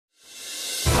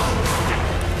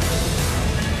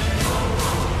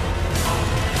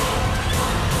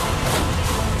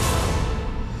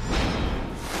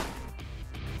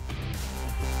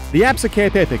The Absa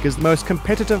Cape Epic is the most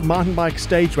competitive mountain bike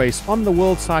stage race on the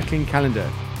world cycling calendar.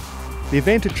 The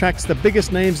event attracts the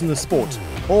biggest names in the sport,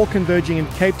 all converging in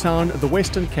Cape Town, the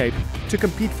Western Cape, to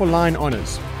compete for line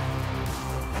honours.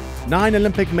 9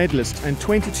 Olympic medalists and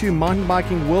 22 mountain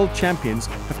biking world champions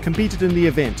have competed in the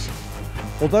event.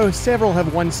 Although several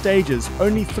have won stages,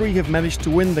 only 3 have managed to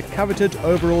win the coveted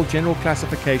overall general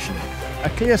classification, a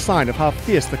clear sign of how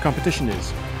fierce the competition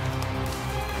is.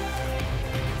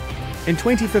 In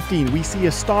 2015, we see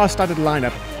a star-studded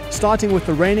lineup, starting with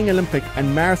the reigning Olympic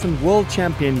and marathon world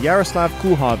champion Jaroslav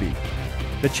Kulhavý.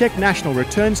 The Czech national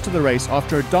returns to the race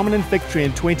after a dominant victory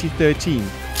in 2013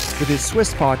 with his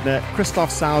Swiss partner Christoph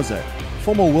Sauser,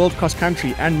 former world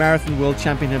cross-country and marathon world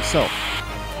champion himself.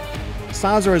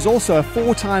 Sauser is also a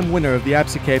 4-time winner of the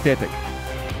Absa Cape Epic.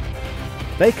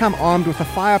 They come armed with a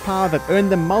firepower that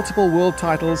earned them multiple world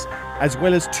titles, as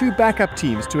well as 2 backup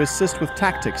teams to assist with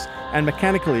tactics and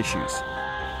mechanical issues.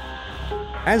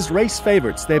 As race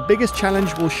favourites, their biggest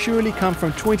challenge will surely come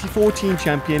from 2014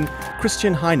 champion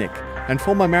Christian Heineck and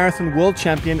former marathon world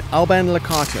champion Alban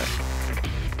Lacata.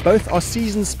 Both are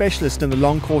seasoned specialists in the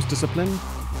long course discipline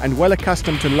and well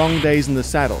accustomed to long days in the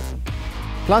saddle.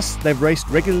 Plus, they've raced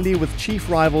regularly with chief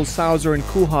rivals Sauser and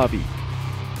Kulhavý.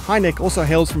 Heineck also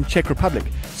hails from Czech Republic,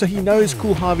 so he knows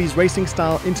Kulhaví's racing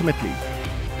style intimately.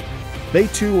 They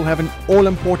too will have an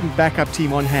all-important backup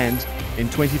team on hand in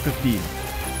 2015.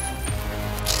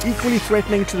 Equally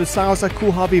threatening to the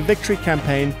Sauser-Kulhavý victory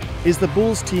campaign is the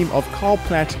Bulls team of Karl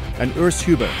Platt and Urs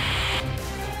Huber.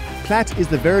 Platt is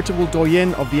the veritable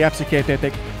doyen of the Absa Cape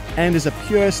Epic and is a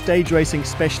pure stage racing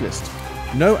specialist.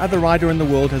 No other rider in the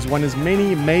world has won as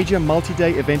many major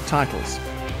multi-day event titles.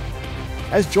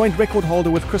 As joint record holder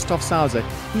with Christoph Sauser,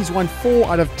 he's won 4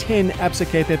 out of 10 Absa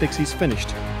Cape Epics he's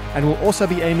finished, and will also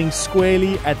be aiming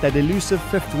squarely at that elusive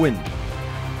 5th win.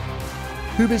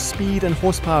 Huber's speed and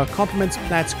horsepower complements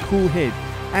Platt's cool head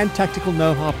and tactical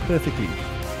know-how perfectly.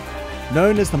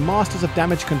 Known as the masters of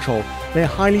damage control, they're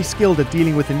highly skilled at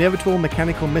dealing with inevitable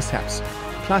mechanical mishaps,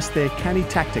 plus their canny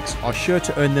tactics are sure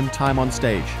to earn them time on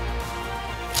stage.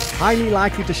 Highly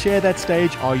likely to share that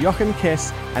stage are Jochen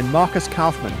Kess and Markus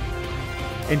Kaufmann.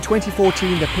 In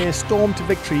 2014, the pair stormed to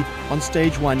victory on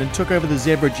stage 1 and took over the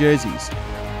zebra jerseys.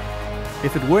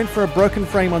 If it weren't for a broken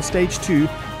frame on stage 2,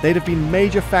 they'd have been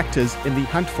major factors in the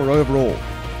hunt for overall.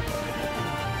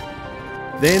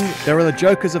 Then there are the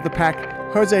jokers of the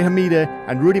pack, Jose Hermida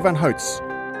and Rudy van Hoots.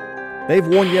 They've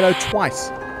worn yellow twice,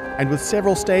 and with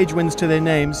several stage wins to their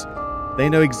names, they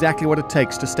know exactly what it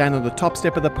takes to stand on the top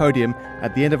step of the podium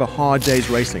at the end of a hard day's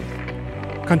racing.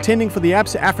 Contending for the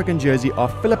Absa African jersey are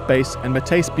Philip Bass and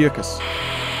Matthijs Bierkes.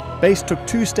 Bass took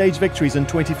 2 stage victories in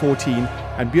 2014,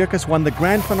 and Bierkes won the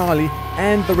grand finale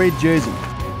and the red jersey.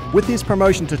 With his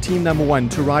promotion to team number 1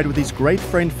 to ride with his great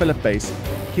friend Philip Bass,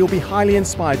 he'll be highly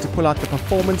inspired to pull out the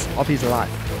performance of his life.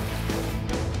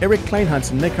 Eric Kleinhans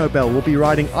and Nico Bell will be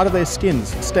riding out of their skins,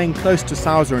 staying close to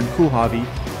Sauser and Kulhavý,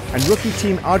 and rookie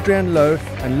team Adrian Lowe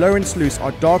and Lawrence Luce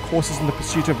are dark horses in the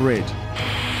pursuit of red.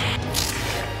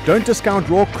 Don't discount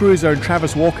Rourke Cruiser and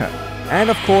Travis Walker. And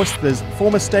of course, there's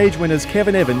former stage winners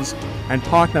Kevin Evans and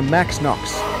partner Max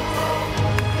Knox.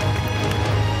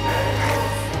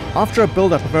 After a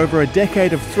build-up of over a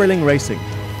decade of thrilling racing,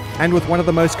 and with one of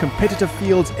the most competitive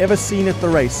fields ever seen at the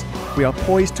race, we are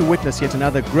poised to witness yet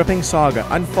another gripping saga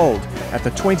unfold at the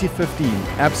 2015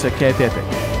 Absa Cape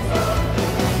Epic.